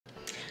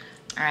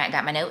All right, I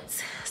got my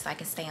notes so I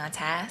can stay on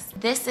task.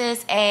 This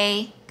is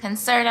a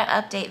Concerta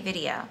update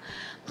video.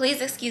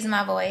 Please excuse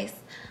my voice.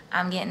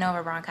 I'm getting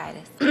over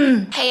bronchitis.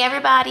 Hey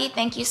everybody,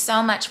 thank you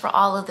so much for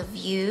all of the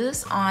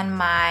views on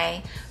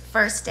my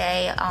first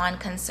day on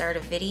Concerta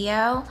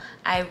video.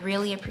 I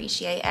really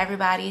appreciate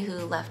everybody who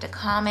left a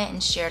comment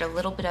and shared a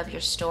little bit of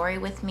your story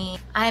with me.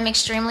 I am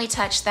extremely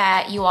touched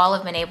that you all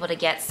have been able to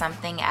get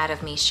something out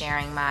of me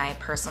sharing my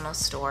personal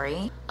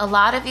story. A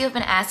lot of you have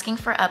been asking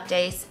for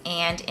updates,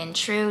 and in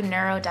true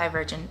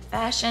neurodivergent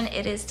fashion,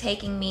 it is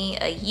taking me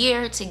a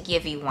year to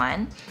give you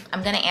one.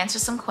 I'm gonna answer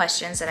some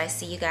questions that I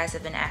see you guys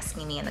have been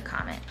asking me in the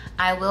comment.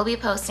 I will be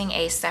posting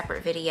a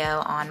separate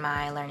video on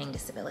my learning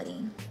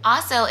disability.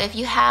 Also, if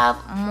you have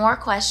more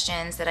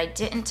questions that I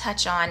didn't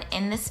touch on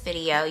in this video,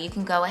 you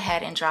can go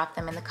ahead and drop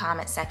them in the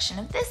comment section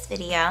of this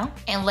video.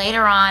 And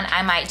later on,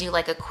 I might do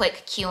like a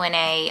quick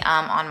Q&A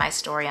on my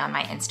story on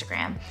my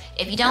Instagram.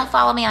 If you don't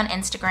follow me on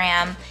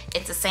Instagram,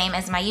 it's the same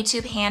as my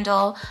YouTube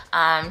handle.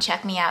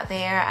 Check me out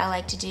there. I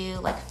like to do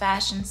like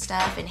fashion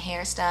stuff and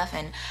hair stuff,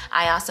 and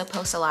I also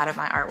post a lot of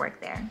my artwork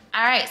there.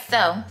 All right,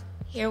 so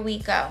here we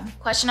go.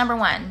 Question number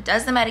 1,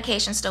 does the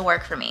medication still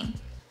work for me?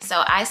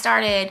 So I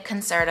started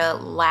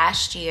Concerta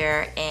last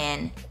year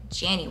in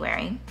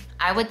January.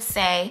 I would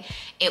say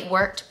it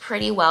worked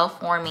pretty well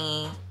for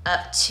me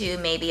up to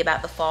maybe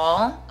about the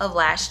fall of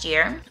last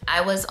year. I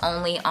was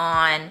only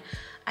on,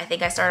 I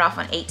think I started off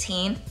on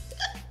 18,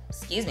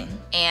 excuse me,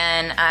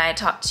 and I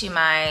talked to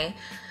my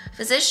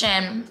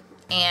physician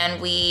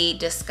and we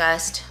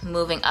discussed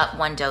moving up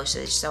one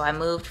dosage. So I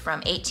moved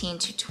from 18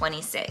 to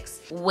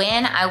 26.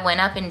 When I went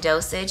up in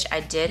dosage, I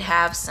did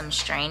have some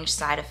strange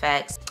side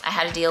effects. I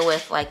had to deal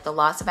with like the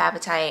loss of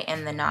appetite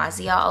and the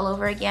nausea all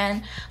over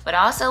again. But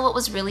also what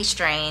was really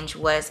strange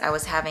was I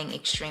was having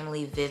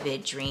extremely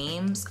vivid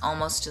dreams,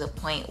 almost to the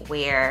point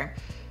where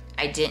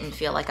I didn't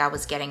feel like I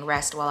was getting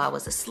rest while I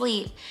was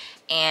asleep.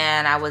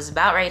 And I was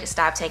about ready to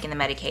stop taking the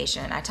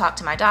medication. I talked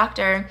to my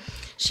doctor.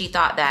 She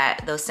thought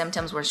that those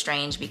symptoms were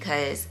strange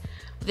because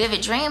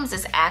vivid dreams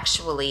is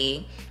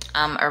actually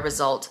a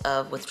result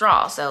of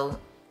withdrawal. So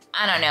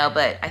I don't know,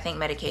 but I think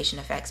medication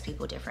affects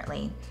people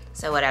differently.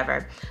 So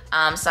whatever.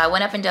 So I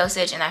went up in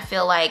dosage, and I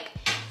feel like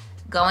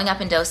going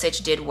up in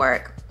dosage did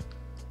work.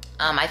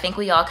 I think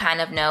we all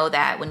kind of know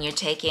that when you're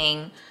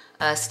taking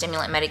a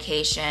stimulant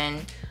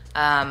medication,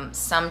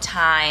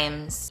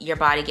 sometimes your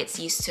body gets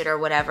used to it or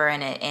whatever,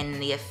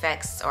 and the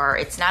effects, or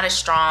it's not as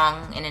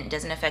strong and it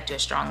doesn't affect you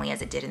as strongly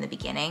as it did in the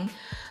beginning,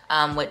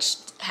 which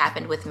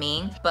happened with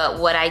me. But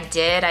what I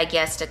did, I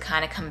guess, to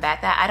kind of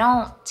combat that, I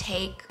don't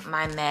take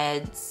my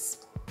meds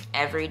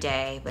every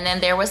day. And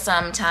then there was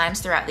some times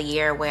throughout the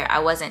year where I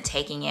wasn't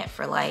taking it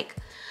for like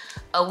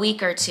a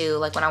week or two,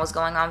 like when I was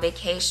going on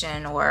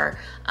vacation, or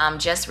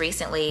just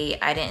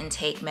recently I didn't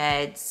take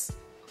meds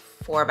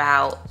for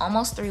about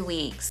almost 3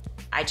 weeks.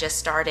 I just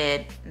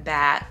started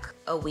back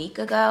a week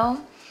ago,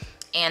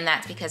 and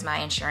that's because my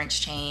insurance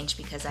changed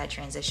because I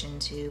transitioned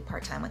to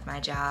part-time with my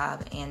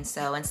job. And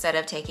so instead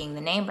of taking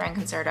the name brand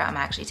Concerta, I'm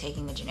actually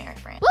taking the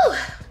generic brand. Woo!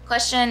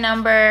 Question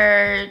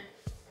number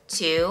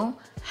 2,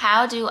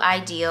 how do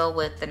I deal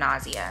with the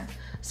nausea?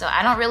 So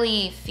I don't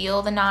really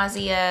feel the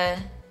nausea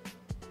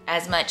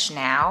as much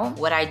now.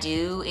 What I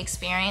do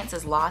experience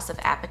is loss of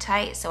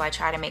appetite, so I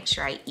try to make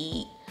sure I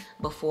eat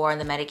before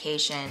the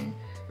medication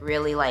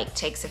really like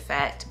takes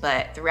effect.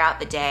 But throughout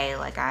the day,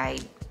 like I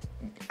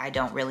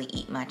don't really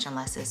eat much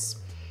unless it's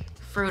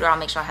fruit, or I'll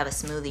make sure I have a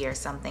smoothie or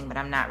something, but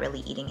I'm not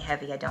really eating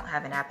heavy. I don't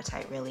have an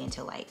appetite really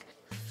until like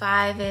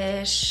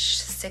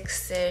 5-ish,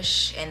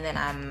 6-ish, and then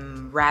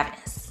I'm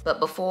ravenous. But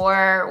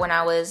before, when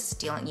I was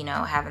dealing, you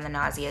know, having the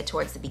nausea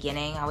towards the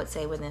beginning, I would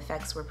say when the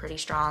effects were pretty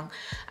strong,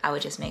 I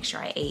would just make sure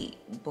I ate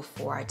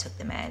before I took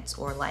the meds,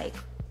 or like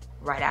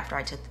right after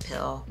I took the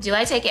pill. Do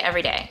I take it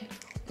every day?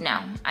 No,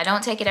 I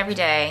don't take it every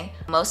day.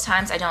 Most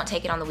times I don't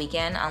take it on the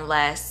weekend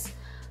unless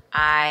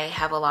I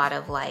have a lot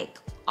of like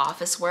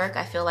office work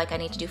I feel like I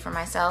need to do for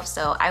myself.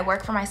 So I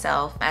work for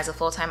myself as a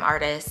full-time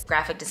artist,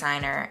 graphic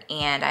designer,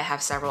 and I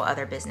have several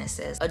other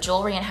businesses. A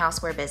jewelry and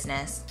houseware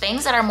business.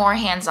 Things that are more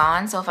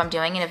hands-on, so if I'm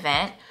doing an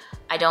event,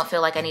 I don't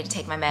feel like I need to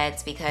take my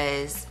meds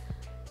because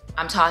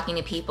I'm talking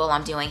to people,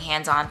 I'm doing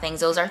hands-on things.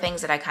 Those are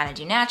things that I kind of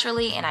do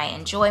naturally and I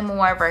enjoy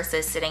more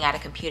versus sitting at a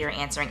computer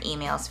answering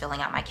emails,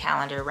 filling out my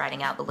calendar,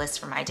 writing out the list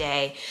for my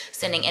day,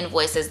 sending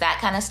invoices, that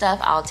kind of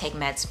stuff I'll take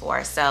meds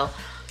for. So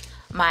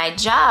my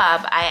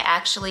job, I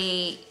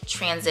actually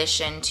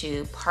transitioned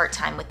to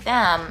part-time with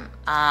them,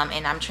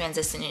 and I'm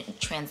transitioning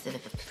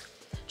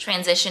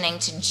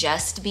to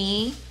just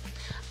be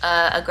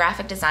a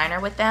graphic designer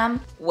with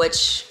them,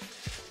 which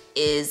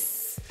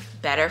is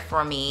better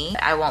for me.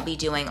 I won't be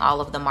doing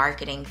all of the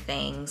marketing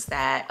things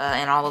that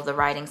and all of the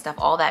writing stuff,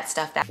 all that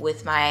stuff that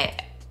with my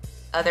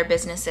other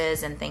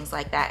businesses and things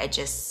like that, it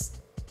just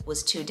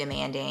was too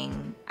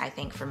demanding, I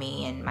think, for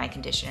me and my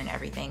condition and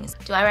everything.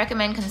 Do I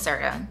recommend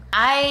Concerta?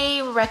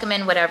 I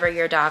recommend whatever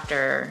your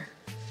doctor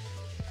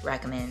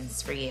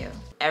recommends for you.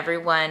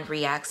 Everyone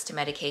reacts to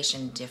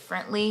medication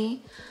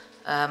differently.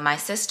 My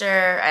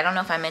sister, I don't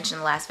know if I mentioned in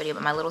the last video,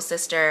 but my little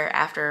sister,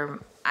 after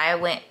I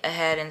went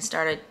ahead and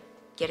started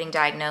getting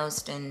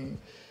diagnosed and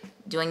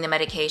doing the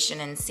medication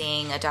and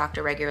seeing a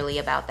doctor regularly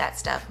about that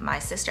stuff, my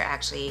sister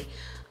actually,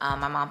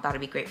 my mom thought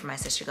it'd be great for my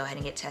sister to go ahead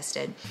and get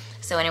tested.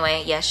 So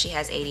anyway, yes, she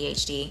has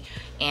ADHD,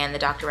 and the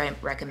doctor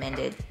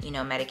recommended, you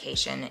know,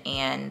 medication,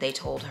 and they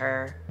told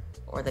her,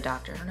 or the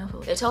doctor, I don't know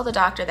who, they told the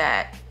doctor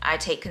that I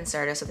take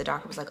Concerta, so the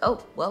doctor was like,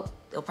 oh, well,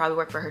 it'll probably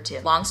work for her too.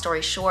 Long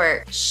story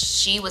short,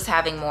 she was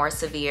having more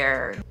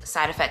severe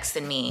side effects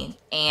than me,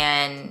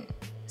 and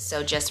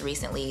so just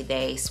recently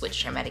they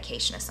switched her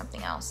medication to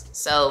something else.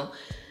 So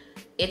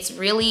it's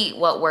really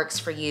what works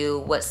for you,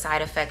 what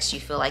side effects you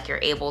feel like you're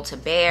able to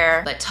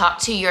bear, but talk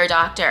to your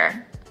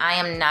doctor. I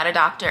am not a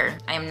doctor.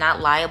 I am not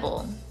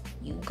liable.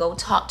 You go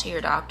talk to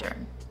your doctor.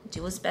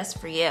 Do what's best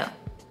for you.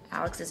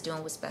 Alex is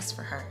doing what's best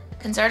for her.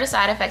 Concerta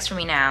side effects for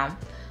me now,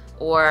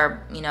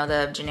 or you know,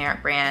 the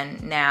generic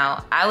brand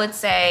now, I would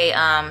say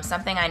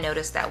something I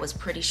noticed that was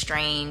pretty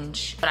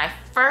strange when I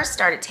first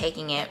started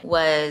taking it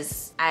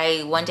was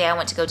one day I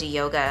went to go do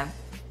yoga,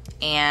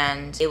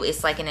 and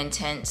it's like an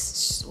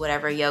intense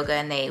whatever yoga,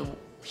 and they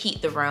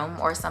heat the room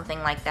or something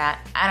like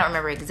that. I don't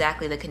remember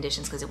exactly the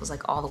conditions because it was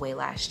like all the way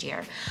last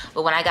year.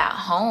 But when I got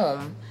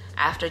home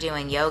after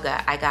doing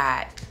yoga,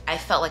 I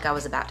felt like I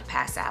was about to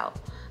pass out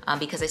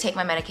because I take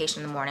my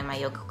medication in the morning. My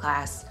yoga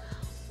class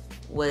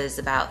was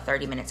about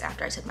 30 minutes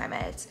after I took my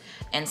meds.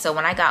 And so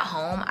when I got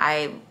home,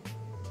 I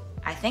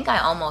think I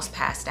almost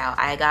passed out.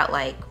 I got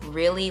like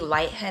really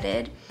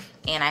lightheaded,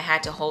 and I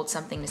had to hold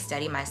something to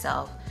steady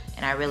myself.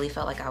 And I really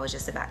felt like I was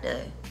just about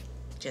to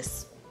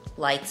just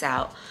lights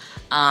out.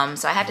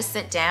 So I had to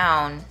sit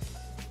down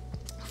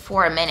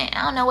for a minute.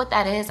 I don't know what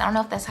that is. I don't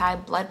know if that's high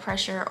blood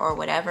pressure or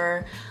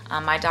whatever.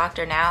 My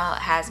doctor now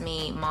has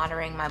me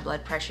monitoring my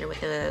blood pressure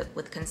with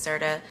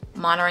Concerta,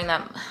 monitoring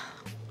them.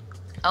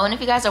 Oh, and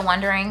if you guys are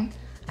wondering,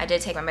 I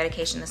did take my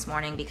medication this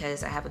morning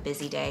because I have a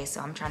busy day,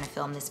 so I'm trying to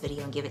film this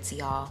video and give it to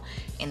y'all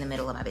in the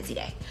middle of my busy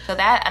day. So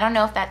that, I don't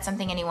know if that's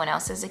something anyone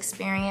else has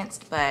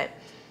experienced, but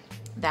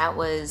that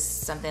was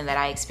something that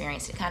I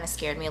experienced. It kind of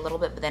scared me a little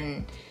bit, but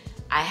then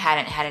I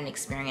hadn't had an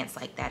experience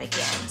like that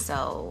again.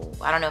 So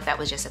I don't know if that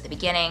was just at the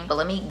beginning, but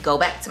let me go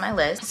back to my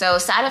list. So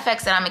side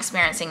effects that I'm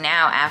experiencing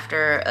now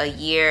after a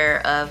year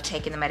of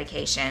taking the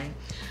medication,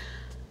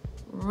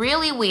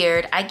 really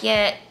weird. I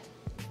get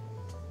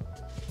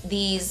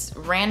these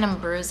random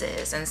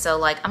bruises, and so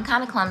like I'm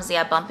kind of clumsy,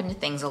 I bump into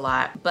things a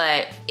lot,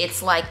 but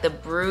it's like the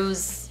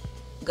bruise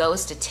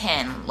goes to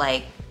 10.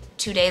 Like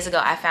 2 days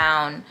ago I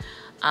found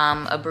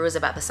a bruise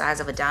about the size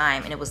of a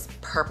dime, and it was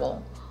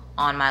purple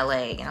on my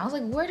leg, and I was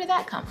like, where did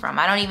that come from?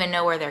 I don't even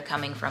know where they're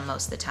coming from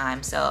most of the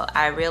time. So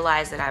I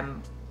realized that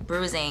I'm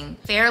bruising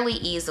fairly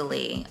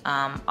easily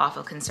off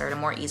of Concerta,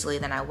 more easily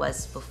than I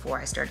was before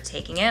I started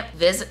taking it.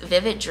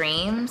 Vivid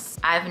dreams,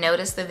 I've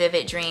noticed the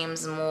vivid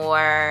dreams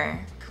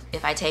more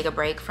if I take a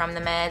break from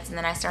the meds and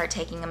then I start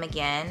taking them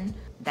again.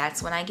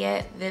 That's when I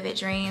get vivid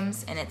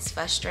dreams, and it's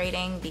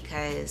frustrating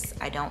because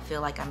I don't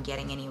feel like I'm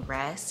getting any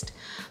rest,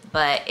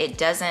 but it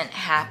doesn't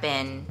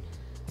happen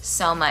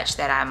so much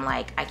that I'm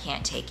like, I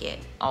can't take it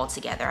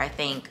altogether. I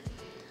think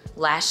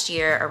last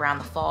year around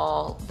the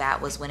fall,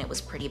 that was when it was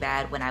pretty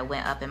bad, when I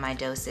went up in my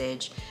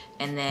dosage,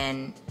 and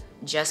then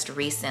just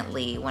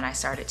recently when I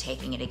started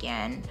taking it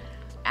again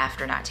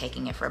after not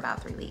taking it for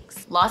about 3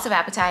 weeks. Loss of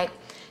appetite,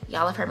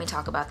 y'all have heard me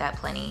talk about that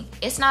plenty.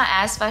 It's not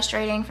as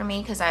frustrating for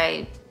me because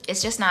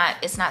it's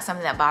not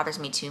something that bothers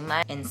me too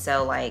much. And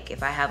so like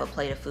if I have a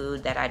plate of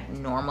food that I'd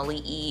normally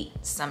eat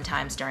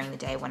sometimes during the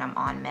day when I'm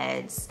on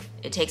meds,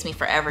 it takes me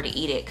forever to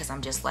eat it because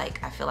I'm just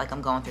like, I feel like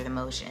I'm going through the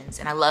motions,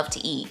 and I love to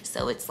eat.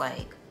 So it's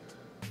like,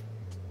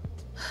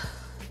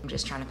 I'm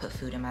just trying to put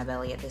food in my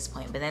belly at this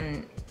point. But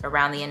then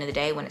around the end of the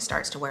day when it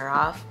starts to wear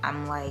off,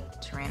 I'm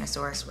like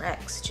Tyrannosaurus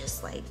Rex,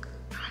 just like.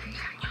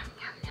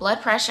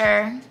 Blood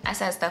pressure, I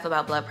said stuff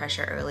about blood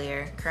pressure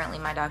earlier. Currently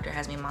my doctor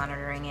has me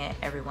monitoring it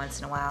every once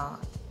in a while,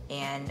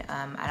 and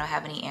I don't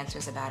have any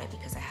answers about it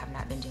because I have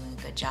not been doing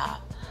a good job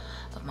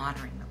of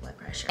monitoring my blood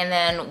pressure. And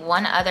then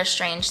one other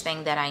strange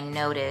thing that I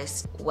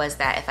noticed was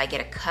that if I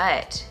get a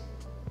cut,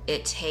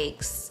 it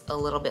takes a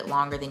little bit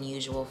longer than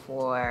usual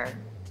for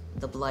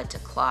the blood to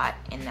clot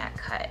in that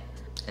cut.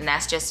 And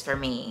that's just for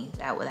me.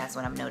 That's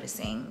what I'm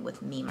noticing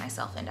with me,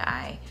 myself, and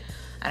I.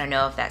 I don't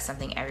know if that's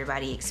something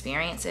everybody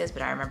experiences,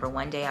 but I remember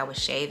one day I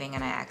was shaving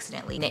and I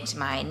accidentally nicked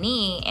my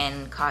knee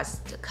and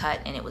caused a cut,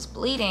 and it was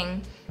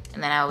bleeding.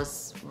 And then I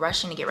was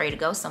rushing to get ready to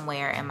go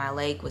somewhere, and my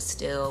leg was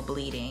still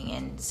bleeding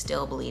and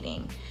still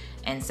bleeding.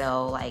 And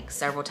so like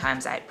several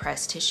times I'd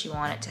press tissue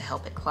on it to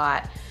help it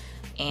clot.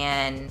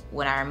 And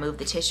when I removed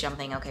the tissue, I'm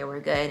thinking, okay,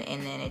 we're good.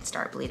 And then it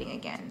started bleeding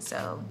again.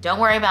 So don't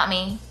worry about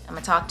me. I'm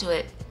gonna talk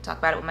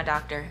about it with my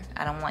doctor.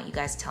 I don't want you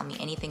guys to tell me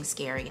anything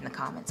scary in the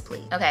comments,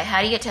 please. Okay, how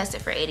do you get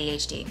tested for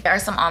ADHD? There are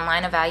some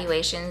online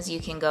evaluations you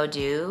can go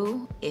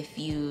do if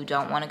you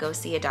don't wanna go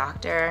see a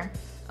doctor,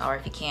 or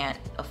if you can't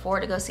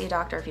afford to go see a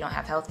doctor, if you don't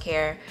have health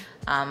care.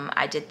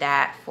 I did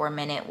that for a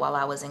minute while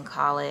I was in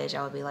college.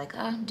 I would be like,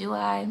 do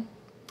I?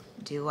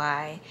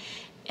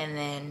 And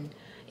then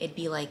it'd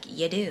be like,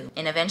 you do.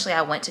 And eventually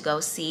I went to go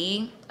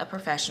see a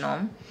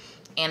professional,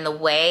 and the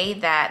way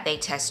that they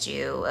test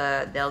you,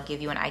 they'll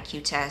give you an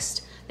IQ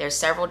test. There's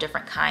several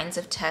different kinds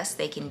of tests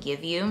they can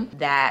give you,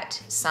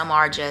 that some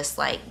are just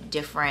like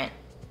different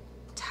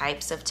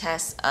types of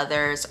tests,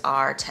 others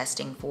are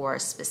testing for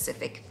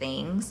specific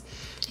things.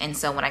 And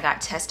so when I got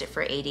tested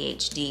for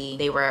ADHD,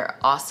 they were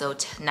also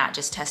not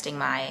just testing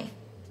my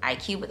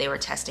IQ, but they were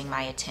testing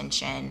my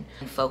attention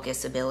and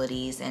focus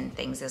abilities and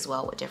things as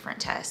well with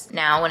different tests.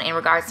 Now, in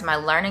regards to my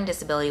learning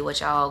disability,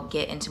 which I'll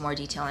get into more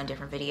detail in a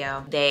different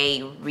video, they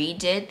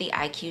redid the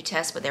IQ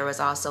test, but there was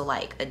also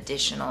like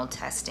additional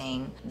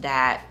testing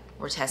that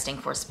were testing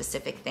for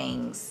specific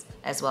things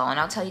as well. And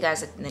I'll tell you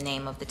guys the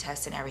name of the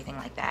test and everything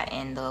like that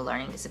in the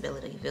learning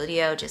disability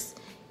video. Just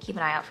keep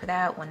an eye out for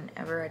that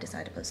whenever I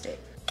decide to post it.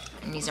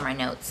 And these are my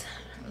notes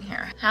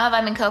here. How have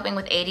I been coping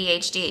with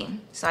ADHD?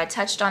 So I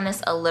touched on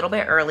this a little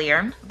bit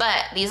earlier,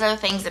 but these are the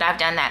things that I've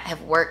done that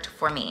have worked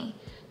for me.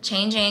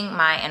 Changing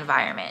my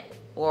environment,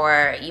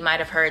 or you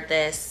might have heard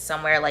this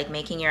somewhere, like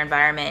making your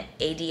environment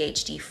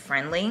ADHD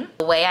friendly.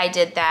 The way I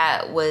did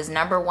that was,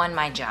 number one,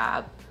 my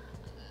job.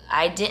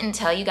 I didn't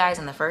tell you guys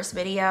in the first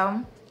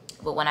video,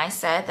 but when I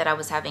said that I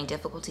was having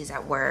difficulties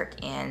at work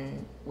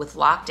and with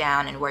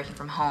lockdown and working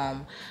from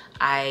home,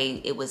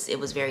 it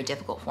was very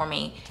difficult for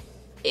me.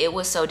 It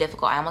was so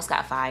difficult, I almost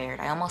got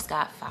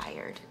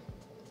fired.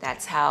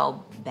 That's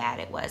how bad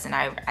it was. And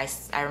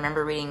I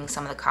remember reading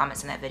some of the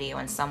comments in that video,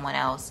 and someone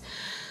else,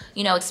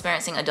 you know,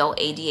 experiencing adult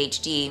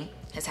ADHD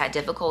has had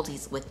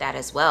difficulties with that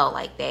as well.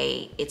 Like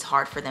it's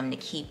hard for them to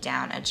keep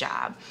down a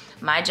job.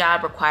 My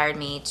job required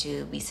me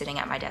to be sitting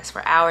at my desk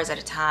for hours at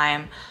a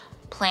time,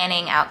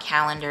 planning out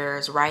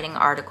calendars, writing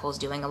articles,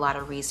 doing a lot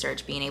of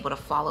research, being able to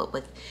follow up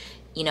with,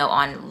 you know,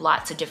 on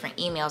lots of different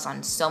emails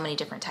on so many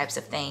different types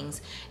of things.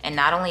 And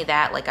not only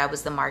that, like I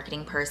was the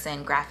marketing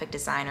person, graphic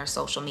designer,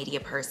 social media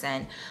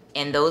person,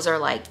 and those are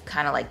like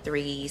kind of like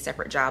 3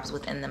 separate jobs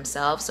within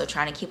themselves. So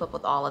trying to keep up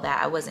with all of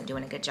that, I wasn't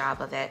doing a good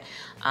job of it.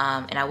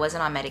 And I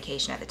wasn't on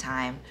medication at the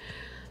time,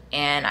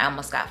 and I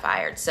almost got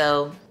fired.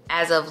 So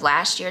as of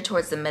last year,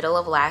 towards the middle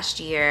of last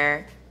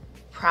year,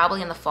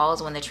 probably in the fall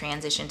is when the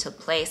transition took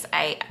place,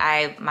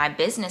 my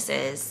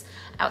businesses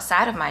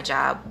outside of my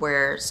job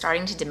were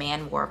starting to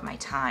demand more of my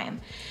time.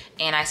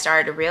 And I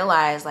started to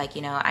realize, like,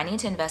 you know, I need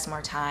to invest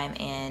more time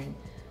in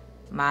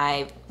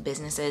my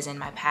businesses and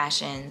my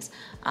passions,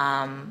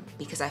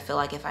 because I feel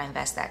like if I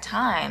invest that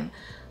time,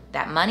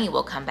 that money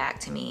will come back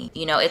to me.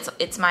 You know,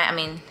 it's my, I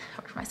mean, I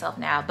work for myself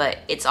now, but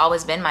it's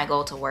always been my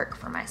goal to work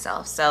for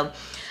myself. So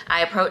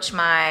I approached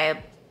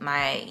my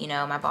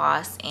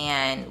boss,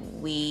 and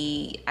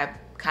I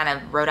kind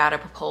of wrote out a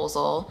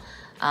proposal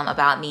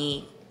about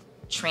me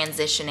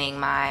transitioning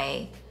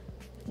my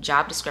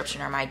job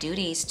description or my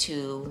duties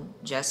to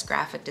just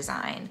graphic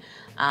design.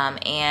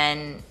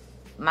 And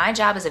my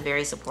job is a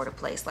very supportive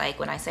place. Like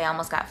when I say I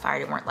almost got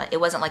fired, it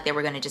wasn't like they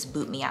were gonna just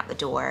boot me out the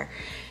door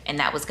and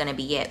that was gonna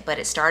be it. But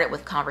it started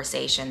with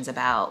conversations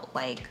about,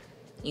 like,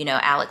 you know,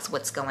 Alex,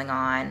 what's going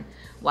on?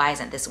 Why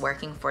isn't this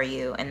working for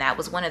you? And that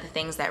was one of the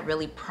things that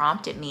really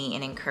prompted me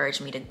and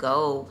encouraged me to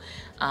go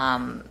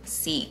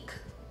seek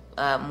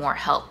more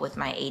help with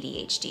my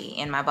ADHD.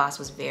 And my boss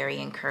was very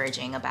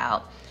encouraging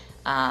about,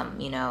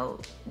 you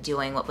know,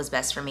 doing what was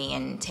best for me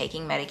and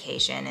taking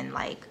medication. And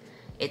like,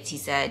 he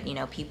said, you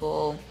know,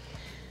 people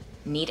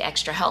need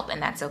extra help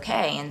and that's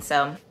okay. And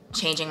so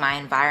changing my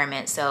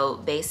environment. So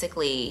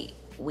basically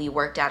we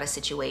worked out a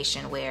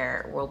situation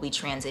where we'll be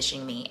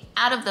transitioning me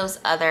out of those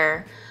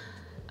other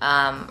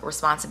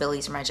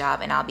responsibilities for my job,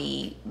 and I'll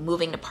be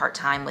moving to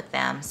part-time with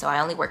them. So I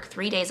only work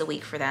 3 days a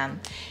week for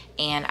them,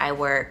 and I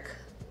work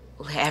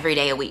every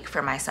day a week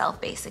for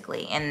myself,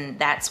 basically. And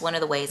that's one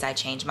of the ways I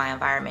changed my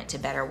environment to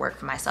better work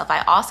for myself.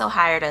 I also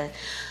hired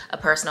a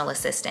personal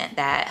assistant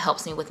that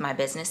helps me with my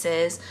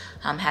businesses,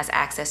 has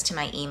access to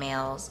my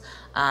emails,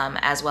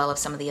 as well as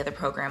some of the other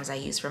programs I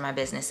use for my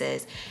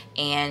businesses,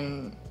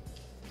 and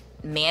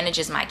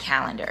manages my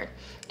calendar.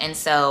 And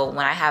so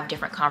when I have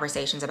different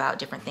conversations about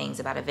different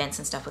things, about events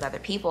and stuff with other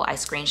people, I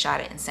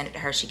screenshot it and send it to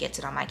her. She gets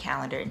it on my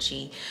calendar, and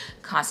she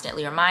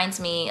constantly reminds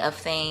me of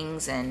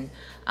things and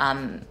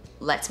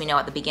lets me know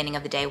at the beginning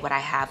of the day what I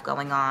have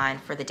going on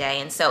for the day.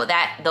 And so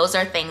those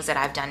are things that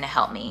I've done to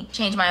help me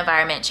change my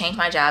environment, change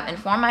my job,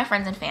 inform my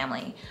friends and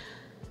family.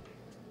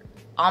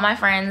 All my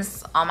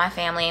friends, all my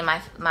family,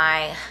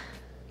 my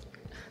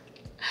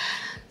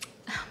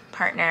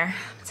partner,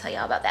 I'll tell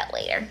y'all about that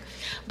later.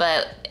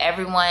 But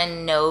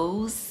everyone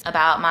knows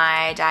about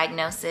my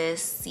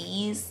diagnosis,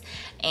 sees,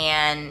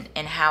 and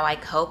how I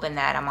cope, and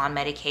that I'm on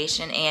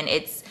medication. And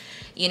it's,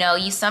 you know,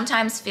 you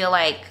sometimes feel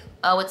like,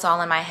 oh, it's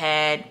all in my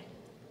head,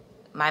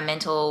 my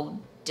mental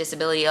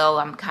disability, oh,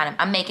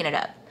 I'm making it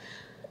up.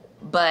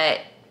 But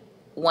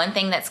one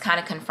thing that's kind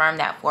of confirmed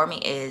that for me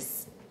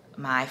is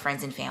my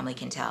friends and family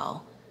can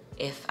tell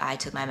if I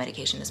took my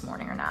medication this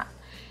morning or not.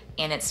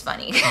 And it's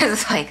funny because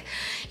it's like,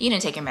 you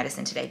didn't take your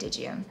medicine today, did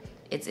you?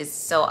 It's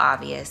so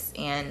obvious,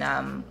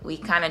 and we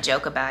kind of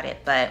joke about it,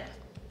 but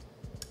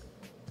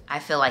I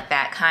feel like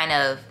that kind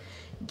of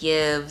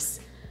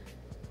gives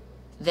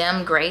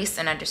them grace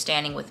and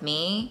understanding with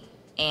me,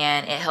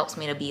 and it helps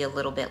me to be a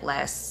little bit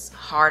less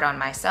hard on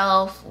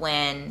myself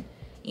when,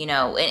 you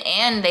know,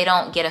 and they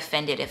don't get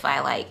offended if I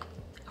like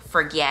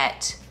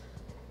forget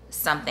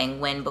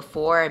something, when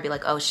before I'd be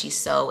like, oh, she's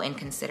so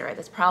inconsiderate.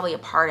 That's probably a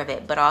part of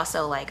it, but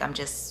also like I'm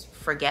just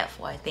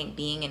forgetful. I think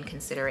being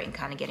inconsiderate and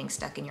kind of getting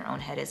stuck in your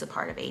own head is a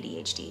part of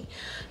ADHD,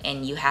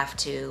 and you have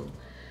to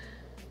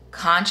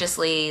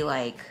consciously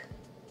like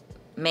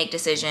make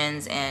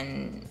decisions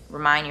and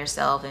remind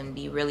yourself and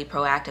be really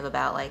proactive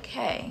about like,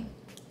 hey,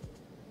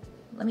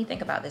 let me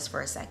think about this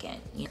for a second.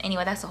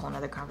 Anyway, that's a whole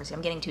nother conversation.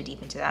 I'm getting too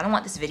deep into that. I don't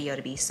want this video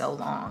to be so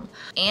long.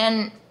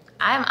 And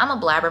I'm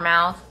a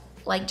blabbermouth.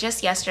 Like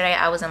just yesterday,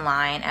 I was in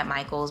line at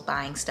Michael's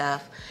buying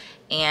stuff,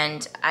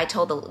 and I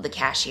told the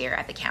cashier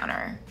at the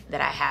counter that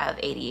I have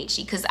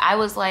ADHD, because I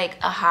was like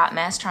a hot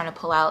mess trying to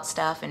pull out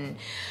stuff and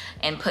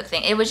put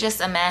things. It was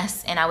just a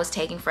mess, and I was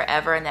taking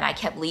forever, and then I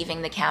kept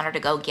leaving the counter to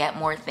go get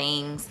more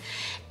things.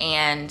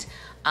 And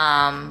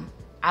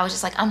I was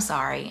just like, I'm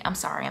sorry, I'm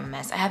a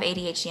mess. I have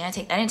ADHD, and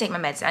I didn't take my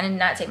meds. I did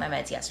not take my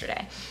meds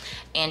yesterday.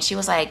 And she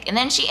was like, and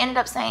then she ended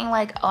up saying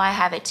like, oh, I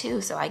have it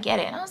too, so I get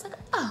it. And I was like,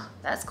 oh,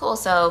 that's cool.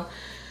 So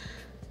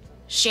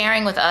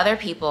sharing with other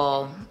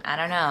people, I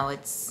don't know,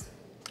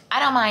 I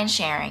don't mind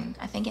sharing.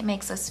 I think it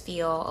makes us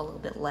feel a little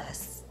bit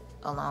less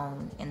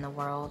alone in the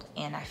world,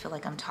 and I feel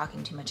like I'm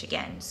talking too much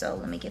again. So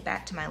let me get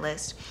back to my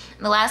list.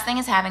 And the last thing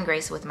is having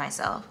grace with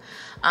myself.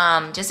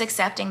 Just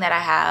accepting that I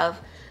have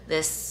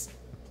this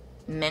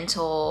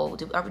mental,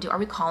 are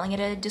we calling it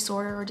a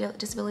disorder or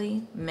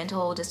disability?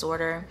 Mental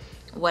disorder,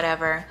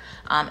 whatever,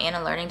 and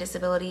a learning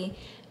disability.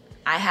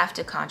 I have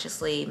to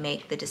consciously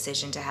make the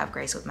decision to have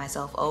grace with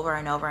myself over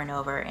and over and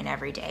over and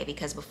every day,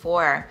 because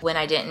before, when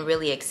I didn't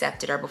really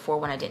accept it, or before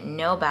when I didn't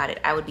know about it,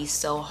 I would be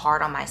so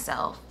hard on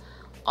myself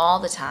all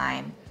the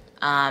time,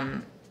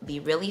 be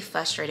really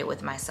frustrated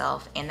with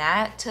myself, and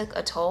that took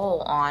a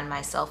toll on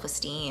my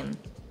self-esteem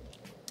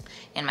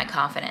and my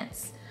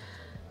confidence.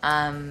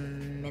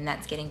 And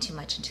that's getting too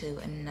much into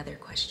another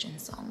question,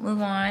 so I'll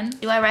move on.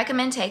 Do I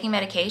recommend taking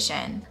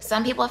medication?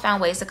 Some people have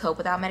found ways to cope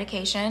without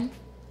medication.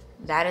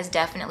 That is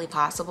definitely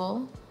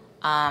possible,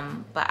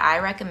 but I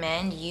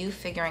recommend you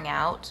figuring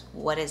out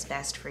what is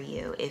best for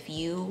you. If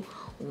you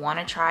want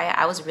to try it,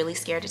 I was really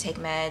scared to take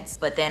meds,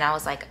 but then I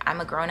was like, I'm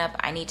a grown-up,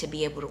 I need to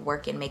be able to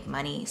work and make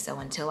money, so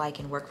until I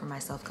can work for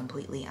myself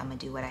completely, I'm gonna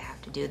do what I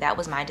have to do. That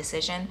was my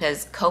decision,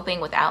 because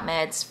coping without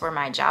meds for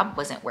my job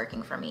wasn't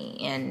working for me.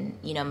 And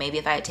you know, maybe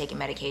if I had taken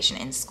medication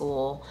in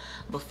school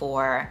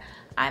before,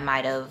 I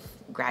might have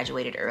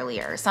graduated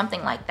earlier or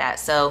something like that.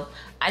 So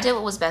I did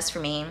what was best for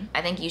me.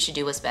 I think you should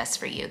do what's best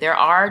for you. There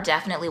are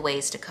definitely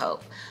ways to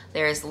cope.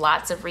 There's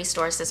lots of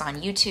resources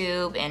on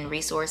YouTube and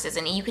resources,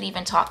 and you could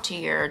even talk to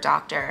your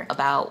doctor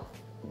about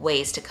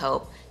ways to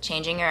cope.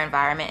 Changing your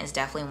environment is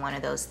definitely one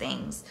of those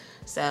things.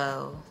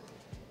 So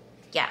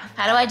yeah.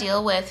 How do I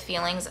deal with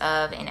feelings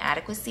of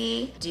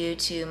inadequacy due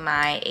to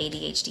my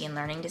ADHD and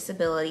learning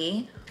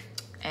disability,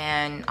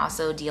 and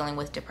also dealing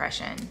with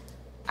depression?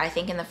 I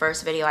think in the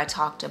first video I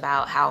talked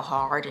about how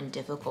hard and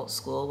difficult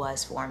school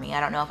was for me.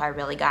 I don't know if I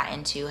really got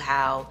into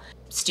how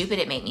stupid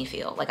it made me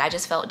feel. Like I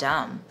just felt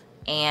dumb.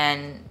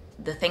 And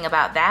the thing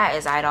about that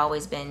is I'd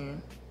always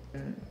been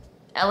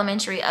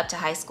elementary up to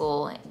high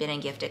school, been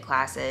in gifted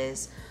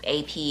classes,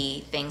 AP,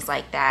 things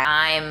like that.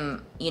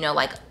 I'm, you know,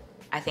 like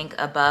I think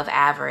above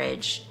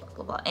average,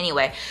 blah, blah.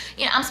 Anyway,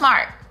 you know, I'm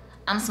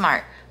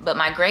smart, but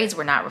my grades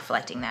were not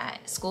reflecting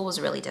that. School was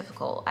really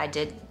difficult. I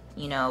did,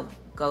 you know,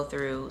 go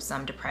through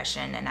some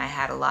depression, and I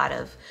had a lot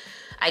of,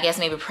 I guess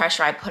maybe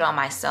pressure I put on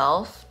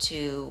myself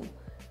to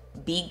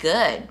be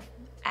good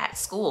at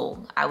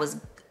school.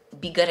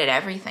 Be good at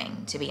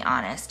everything, to be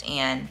honest.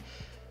 And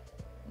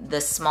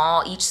each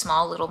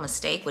small little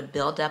mistake would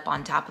build up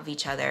on top of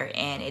each other,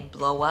 and it'd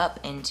blow up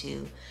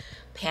into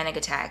panic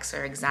attacks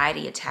or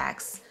anxiety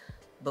attacks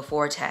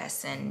before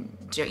tests, and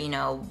you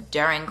know,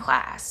 during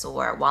class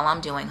or while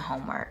I'm doing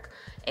homework.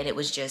 And it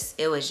was just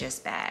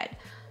bad.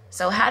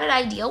 So how did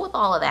I deal with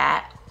all of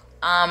that?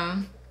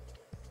 I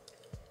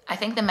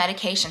think the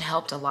medication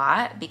helped a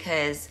lot,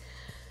 because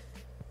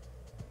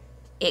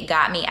it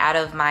got me out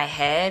of my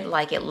head.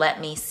 Like it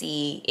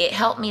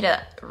helped me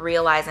to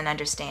realize and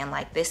understand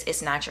like this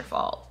is not your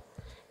fault,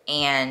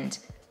 and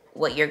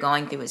what you're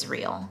going through is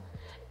real.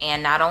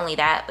 And not only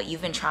that, but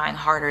you've been trying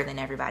harder than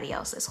everybody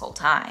else this whole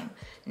time.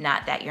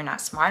 Not that you're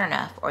not smart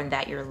enough, or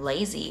that you're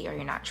lazy, or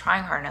you're not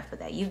trying hard enough, but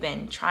that you've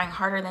been trying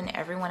harder than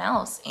everyone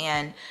else.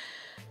 And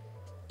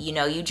you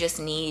know, you just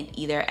need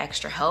either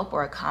extra help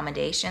or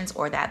accommodations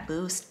or that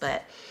boost.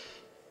 But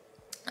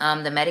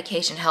the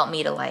medication helped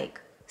me to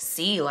like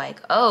see like,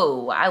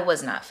 oh, I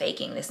was not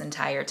faking this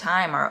entire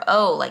time, or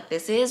oh, like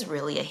this is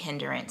really a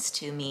hindrance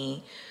to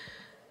me,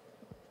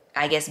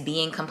 I guess,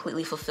 being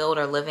completely fulfilled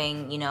or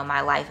living, you know, my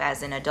life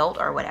as an adult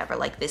or whatever.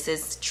 Like this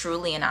is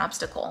truly an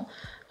obstacle.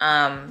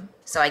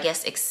 So I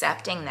guess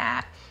accepting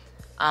that.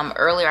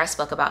 Earlier I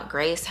spoke about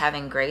grace,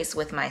 having grace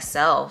with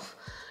myself,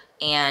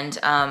 and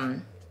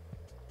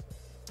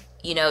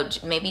you know,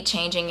 maybe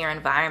changing your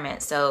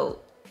environment. So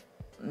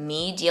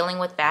me dealing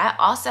with that.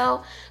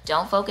 Also,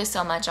 don't focus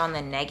so much on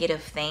the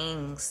negative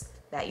things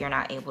that you're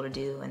not able to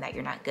do and that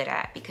you're not good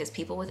at, because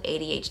people with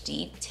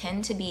ADHD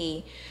tend to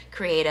be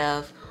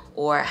creative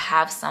or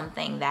have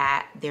something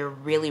that they're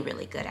really,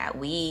 really good at.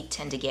 We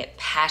tend to get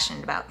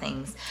passionate about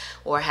things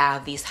or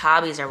have these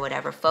hobbies or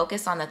whatever.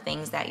 Focus on the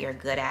things that you're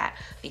good at,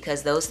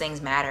 because those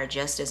things matter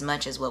just as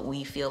much as what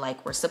we feel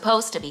like we're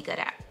supposed to be good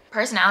at.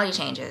 Personality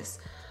changes.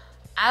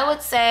 I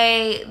would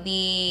say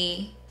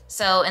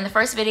so in the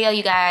first video,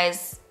 you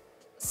guys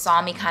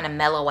saw me kind of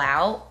mellow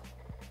out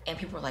and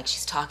people were like,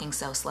 she's talking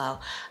so slow.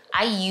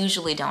 I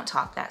usually don't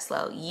talk that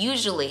slow.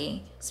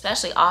 Usually,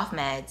 especially off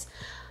meds,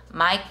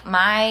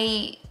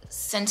 my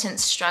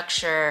sentence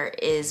structure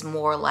is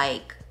more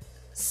like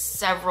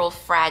several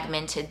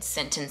fragmented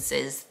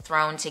sentences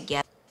thrown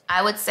together.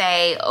 I would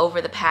say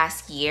over the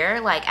past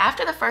year, like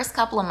after the first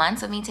couple of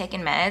months of me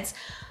taking meds,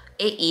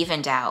 it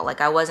evened out.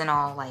 Like I wasn't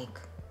all like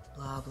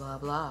blah, blah,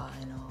 blah,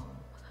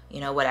 you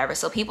know, whatever.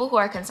 So people who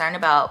are concerned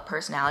about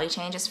personality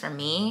changes, for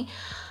me,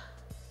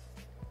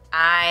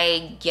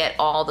 I get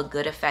all the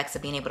good effects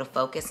of being able to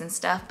focus and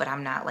stuff, but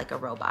I'm not like a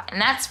robot.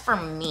 And that's for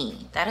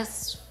me. That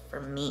is for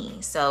me.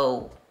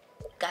 So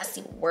you gotta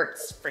see what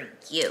works for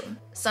you.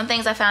 Some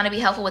things I found to be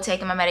helpful with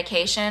taking my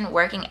medication,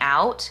 working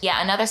out.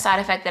 Yeah, another side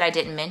effect that I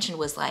didn't mention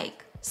was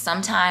like,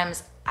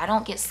 sometimes I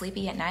don't get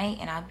sleepy at night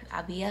and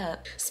I'll be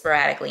up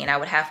sporadically and I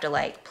would have to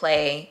like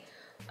play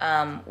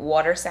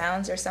water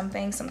sounds or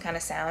something, some kind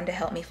of sound to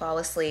help me fall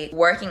asleep.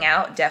 Working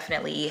out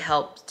definitely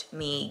helped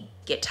me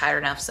get tired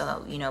enough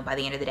so, you know, by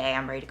the end of the day,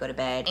 I'm ready to go to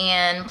bed.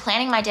 And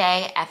planning my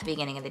day at the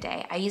beginning of the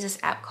day. I use this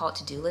app called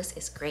To-Do List.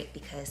 It's great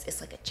because it's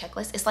like a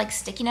checklist. It's like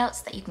sticky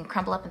notes that you can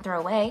crumple up and throw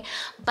away,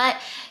 but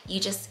you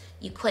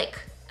click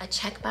a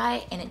check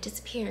by and it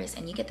disappears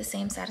and you get the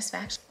same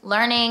satisfaction.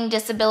 Learning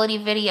disability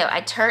video.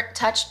 I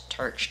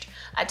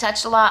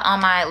touched a lot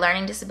on my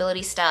learning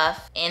disability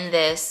stuff in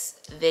this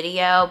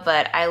video,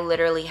 but I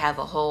literally have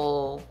a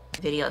whole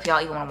video if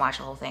y'all even want to watch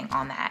the whole thing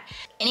on that.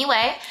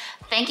 Anyway,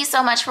 thank you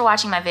so much for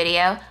watching my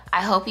video.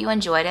 I hope you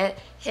enjoyed it.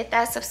 Hit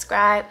that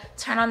subscribe,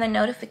 turn on the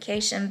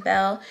notification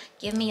bell,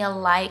 give me a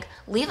like,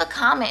 leave a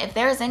comment if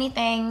there's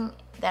anything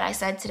that I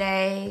said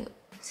today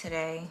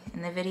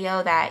in the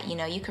video that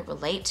you could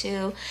relate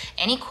to.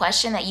 Any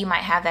question that you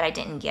might have that I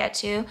didn't get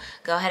to,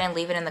 go ahead and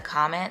leave it in the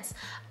comments.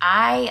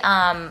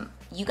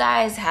 You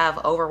guys have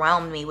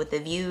overwhelmed me with the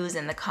views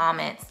and the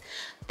comments.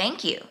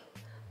 Thank you.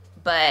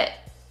 But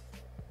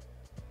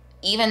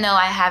even though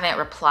I haven't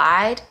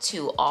replied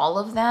to all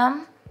of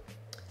them,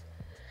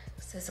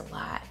 this is a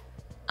lot.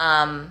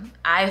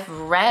 I've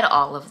read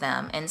all of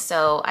them. And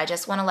so I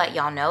just want to let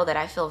y'all know that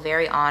I feel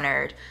very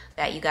honored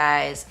that you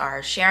guys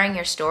are sharing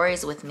your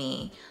stories with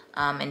me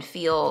and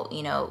feel,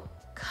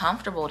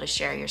 comfortable to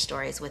share your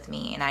stories with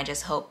me. And I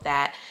just hope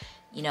that,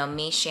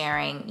 me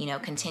sharing,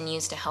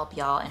 continues to help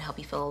y'all and help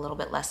you feel a little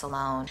bit less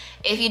alone.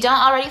 If you don't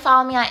already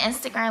follow me on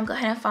Instagram, go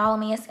ahead and follow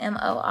me. It's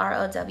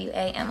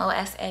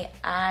MOROWAMOSAI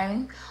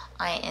on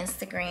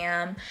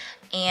Instagram.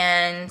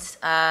 And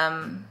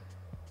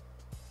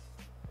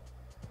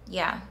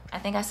yeah, I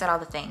think I said all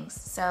the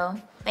things. So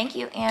thank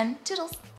you and toodles.